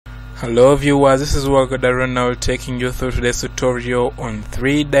Hello viewers, this is Wagada Ronald taking you through today's tutorial on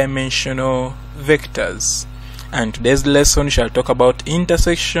three-dimensional vectors, and today's lesson shall talk about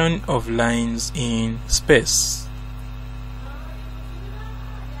intersection of lines in space.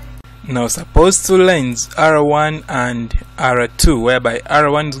 Now suppose two lines R1 and R2, whereby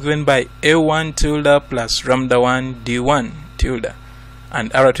R1 is given by A1 tilde plus lambda 1 D1 tilde,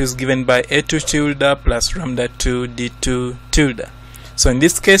 and R2 is given by A2 tilde plus lambda 2 D2 tilde. So in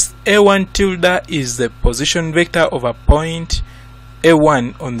this case, A1 tilde is the position vector of a point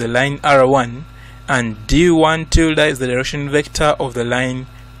A1 on the line R1, and D1 tilde is the direction vector of the line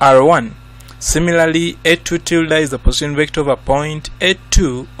R1. Similarly, A2 tilde is the position vector of a point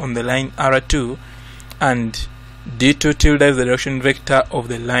A2 on the line R2, and D2 tilde is the direction vector of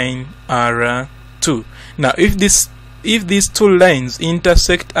the line R2. Now if these two lines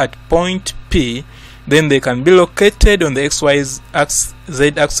intersect at point P, then they can be located on the XYZ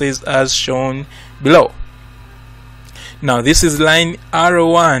axis as shown below. Now this is line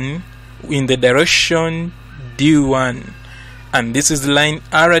R1 in the direction D1, and this is line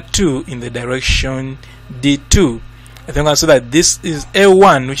R2 in the direction D2. I think also that this is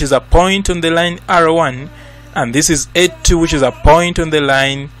A1, which is a point on the line R1, and this is A2, which is a point on the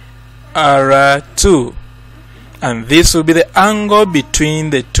line R2. And this will be the angle between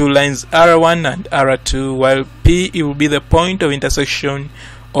the two lines R1 and R2, while P it will be the point of intersection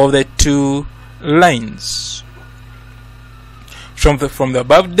of the two lines. From the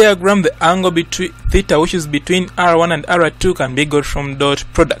above diagram, the angle between theta, which is between R1 and R2, can be got from dot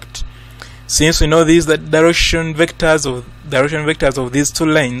product. Since we know these are direction vectors of these two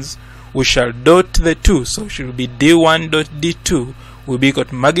lines, we shall dot the two. So it should be D1 dot D2 will be equal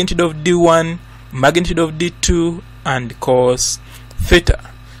to magnitude of D1, magnitude of D2, and cos theta.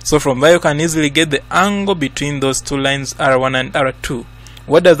 So from there you can easily get the angle between those two lines R1 and R2.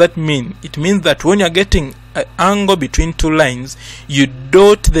 What does that mean? It means that when you're getting an angle between two lines, you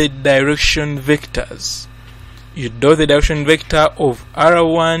dot the direction vectors. You dot the direction vector of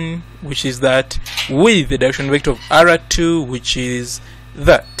R1, which is that, with the direction vector of R2, which is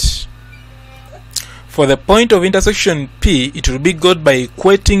that. For the point of intersection P, it will be got by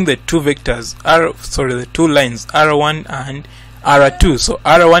equating the two vectors, the two lines R1 and R2. So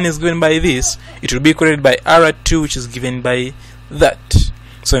R1 is given by this, it will be equated by R2, which is given by that.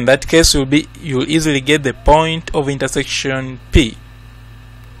 So in that case, you'll easily get the point of intersection P.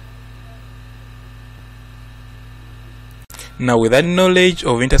 Now with that knowledge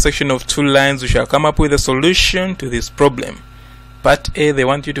of intersection of two lines, we shall come up with a solution to this problem. Part A, they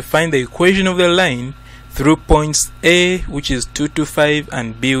want you to find the equation of the line through points A, which is 2, 2, 5,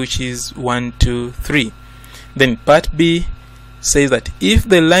 and B, which is 1, 2, 3. Then part B says that if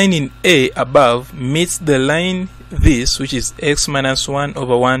the line in A above meets the line this, which is x minus 1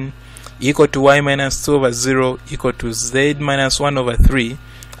 over 1 equal to y minus 2 over 0 equal to z minus 1 over 3,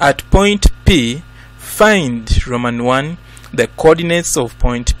 at point P, find Roman 1 the coordinates of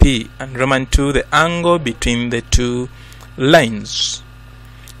point P, and Roman 2 the angle between the two lines.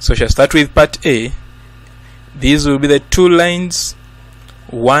 So we shall start with part A. These will be the two lines.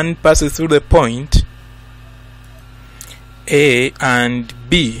 One passes through the point A and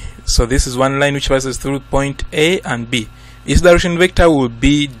B. So this is one line which passes through point A and B. Its direction vector will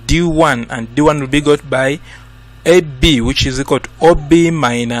be D1, and D1 will be got by AB, which is equal to OB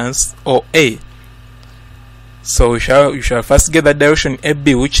minus OA. So you shall first get the direction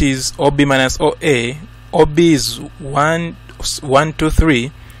AB, which is OB minus OA. OB is 1, 2,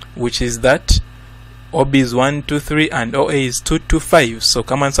 3, which is that. OB is 1, 2, 3, and OA is 2, 2, 5. So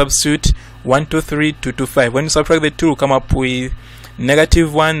come and substitute 1, 2, 3, 2, 2, 5. When you subtract the two, we'll come up with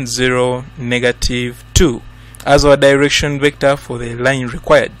negative 1, 0, negative 2 as our direction vector for the line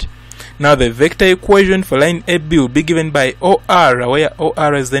required. Now the vector equation for line AB will be given by OR, where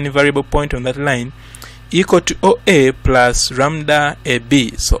OR is any variable point on that line, equal to OA plus lambda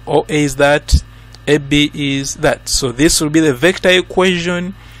AB. So OA is that, AB is that. So this will be the vector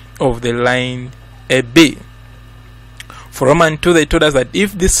equation of the line AB. For Roman 2, they told us that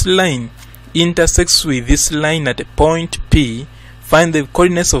if this line intersects with this line at a point P, find the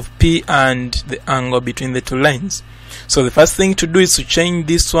coordinates of P and the angle between the two lines. So the first thing to do is to change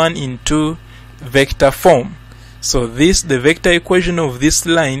this one into vector form. So the vector equation of this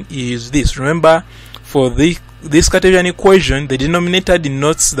line is this. Remember, for this Cartesian equation, the denominator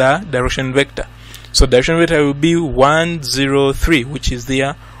denotes the direction vector. So direction vector will be 1, 0, 3, which is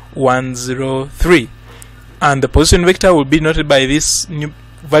there 1, 0, 3, and the position vector will be noted by these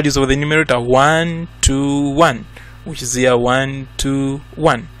values of the numerator 1, 2, 1, which is here 1, 2,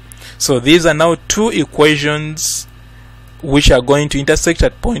 1. So these are now two equations which are going to intersect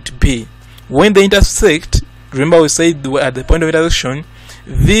at point P. When they intersect, remember we said at the point of intersection,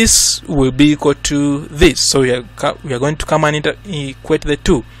 this will be equal to this. So we are going to come and equate the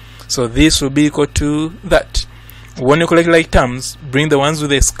two. So this will be equal to that. When you collect like terms, bring the ones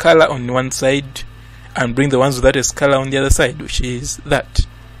with a scalar on one side and bring the ones without a scalar on the other side, which is that.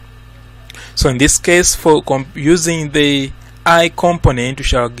 So in this case, for using the I component, we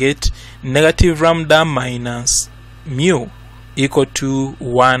shall get negative lambda minus mu equal to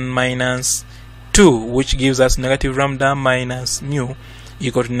 1 minus 2, which gives us negative lambda minus mu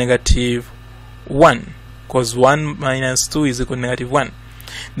equal to negative 1, because 1 minus 2 is equal to negative 1.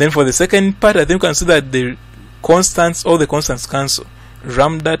 Then for the second part, I think we can see that the constants, all the constants cancel.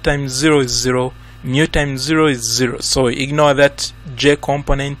 Lambda times 0 is 0, mu times 0 is 0. So we ignore that j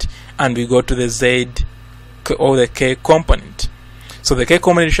component and we go to the z or the k component. So the k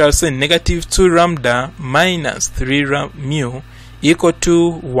component shall say negative 2 lambda minus 3 mu equal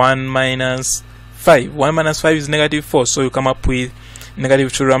to 1 minus 5. 1 minus 5 is negative 4, so you come up with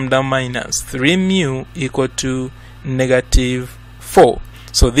negative 2 lambda minus 3 mu equal to negative 4.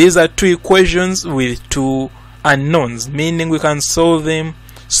 So these are two equations with two unknowns, meaning we can solve them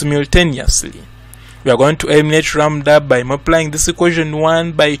simultaneously. We are going to eliminate lambda by multiplying this equation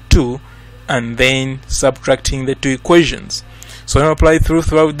 1 by 2 and then subtracting the two equations. So when I apply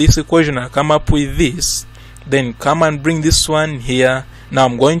throughout this equation, I'll come up with this, then come and bring this one here. Now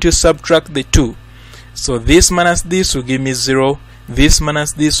I'm going to subtract the two. So this minus this will give me 0, this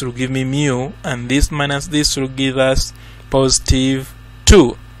minus this will give me mu, and this minus this will give us positive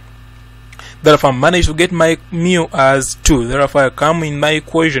 2. Therefore I managed to get my mu as 2. Therefore I come in my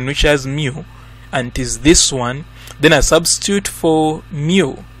equation which has mu, and it is this one. Then I substitute for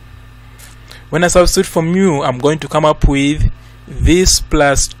mu. When I substitute for mu, I'm going to come up with this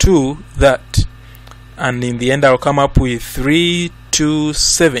plus 2 that, and in the end I'll come up with 3, 2,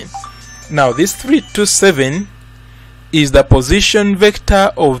 7. Now this 3, 2, 7 is the position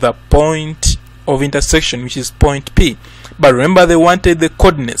vector of the point of intersection, which is point P. But remember they wanted the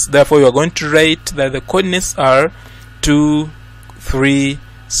coordinates, therefore you are going to write that the coordinates are 2, 3,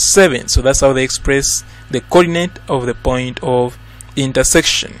 7. So that's how they express the coordinate of the point of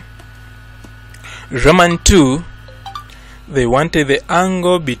intersection. Roman 2, they wanted the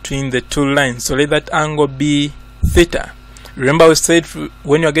angle between the two lines, so let that angle be theta. Remember we said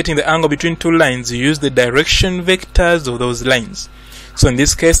when you are getting the angle between two lines, you use the direction vectors of those lines. So in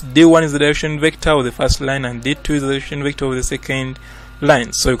this case, D1 is the direction vector of the first line and D2 is the direction vector of the second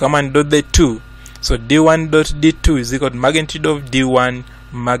line. So you come and dot the 2. So D1 dot D2 is equal to magnitude of D1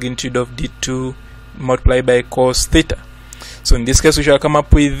 magnitude of D2 multiplied by cos theta. So in this case we shall come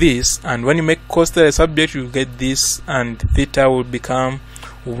up with this, and when you make cos theta a subject, you get this, and theta will become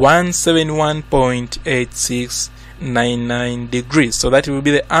 171.8699 degrees. So that will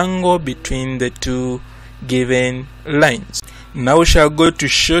be the angle between the two given lines. Now we shall go to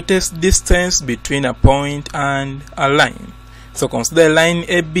shortest distance between a point and a line. So consider a line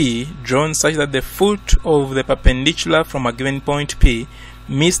AB drawn such that the foot of the perpendicular from a given point P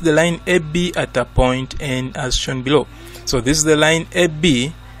meets the line AB at a point N as shown below. So this is the line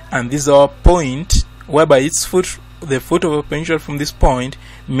AB, and this is our point whereby its foot, the foot of a perpendicular from this point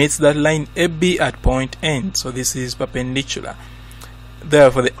meets that line AB at point N. So this is perpendicular.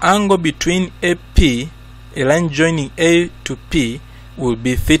 Therefore the angle between AP, a line joining A to P, will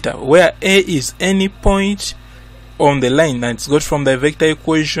be theta, where A is any point on the line and it's got from the vector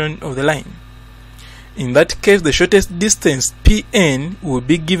equation of the line. In that case, the shortest distance Pn will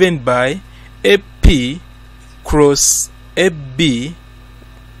be given by AP cross AB,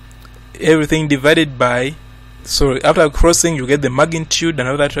 everything divided by, so after crossing you get the magnitude, and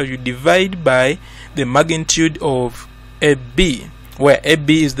after that you divide by the magnitude of AB, where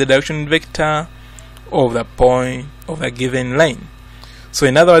AB is the direction vector of the point of the given line. So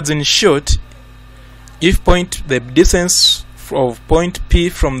in other words, in short, if the distance of point P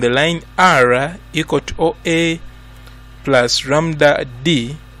from the line R equal to OA plus lambda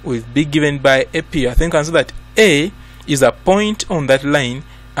D will be given by AP. I think I can say that A is a point on that line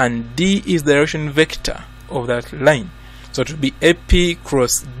and D is the direction vector of that line. So it will be AP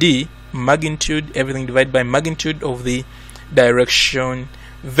cross D, magnitude, everything divided by magnitude of the direction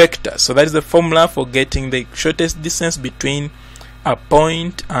vector. So that is the formula for getting the shortest distance between a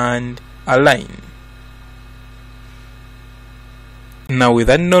point and a line. Now with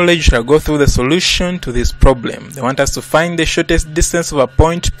that knowledge, I'll go through the solution to this problem. They want us to find the shortest distance of a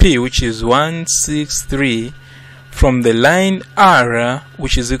point P, which is 163, from the line R,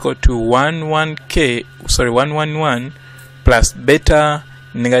 which is equal to 111 plus beta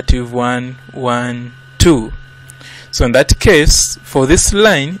negative 112. So in that case, for this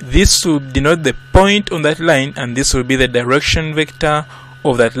line, this will denote the point on that line, and this will be the direction vector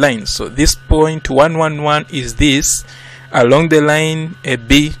of that line. So this point 1, 1, 1 is this along the line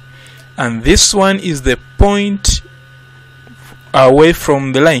AB, and this one is the point away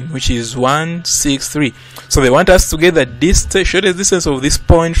from the line, which is 1, 6, 3. So they want us to get the shortest distance of this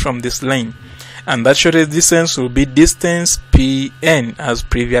point from this line, and that shortest distance will be distance PN as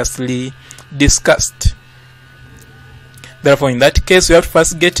previously discussed. Therefore, in that case, we have to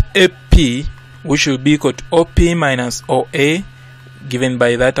first get AP, which will be equal to OP minus OA, given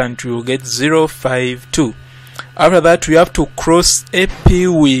by that, and we will get 0, 5, 2. After that, we have to cross AP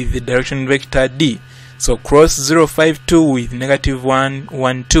with the direction vector D. So cross 0, 5, 2 with negative 1,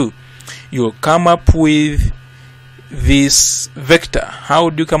 1, 2. You will come up with this vector. How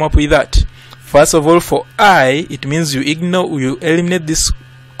do you come up with that? First of all, for I, it means you eliminate this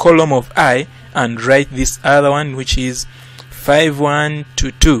column of I and write this other one, which is 5, 1,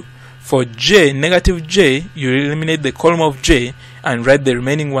 2, 2. For J, negative J, you eliminate the column of J and write the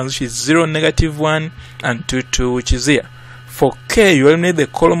remaining ones, which is 0, negative 1, and 2, 2, which is here. For K, you eliminate the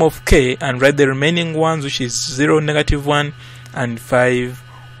column of K and write the remaining ones, which is 0, negative 1, and 5,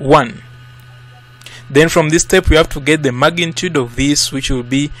 1. Then from this step, we have to get the magnitude of this, which will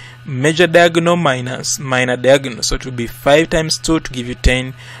be major diagonal minus minor diagonal. So it will be 5 times 2 to give you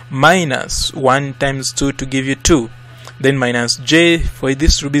 10, minus 1 times 2 to give you 2. Then minus J, for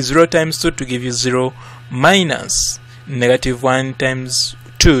this will be 0 times 2 to give you 0, minus negative 1 times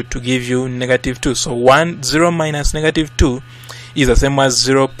 2 to give you negative 2. So 0 minus negative 2 is the same as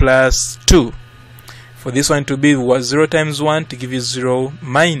 0 plus 2. For this one to be 0 times 1 to give you 0,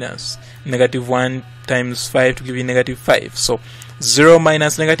 minus negative 1 times 5 to give you negative 5. So 0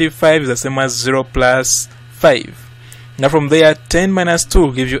 minus negative 5 is the same as 0 plus 5. Now from there, 10 minus 2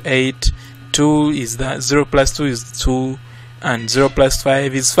 will give you 8. 2 is that 0 plus 2 is 2, and 0 plus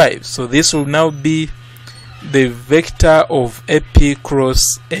 5 is 5. So this will now be the vector of AP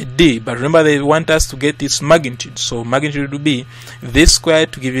cross AD. But remember, they want us to get its magnitude. So magnitude will be this square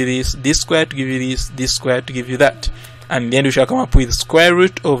to give you this square to give you this square to give you that. And then we shall come up with square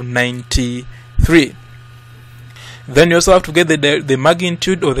root of 93. Then you also have to get the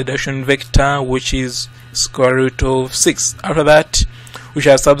magnitude of the direction vector, which is square root of 6. After that, we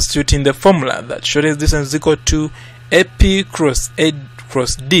shall substitute in the formula that shortest distance is equal to AP cross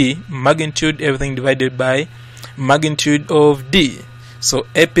D, magnitude everything divided by magnitude of D. So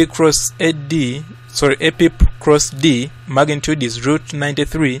AP cross D, magnitude is root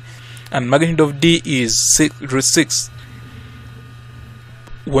 93, and magnitude of D is root 6.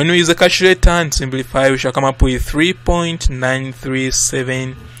 When we use a calculator and simplify, we shall come up with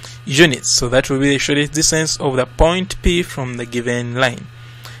 3.937 units. So that will be the shortest distance of the point P from the given line.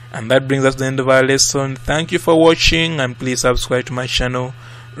 And that brings us to the end of our lesson. Thank you for watching, and please subscribe to my channel,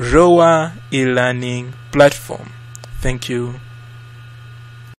 Rowa e-learning platform. Thank you.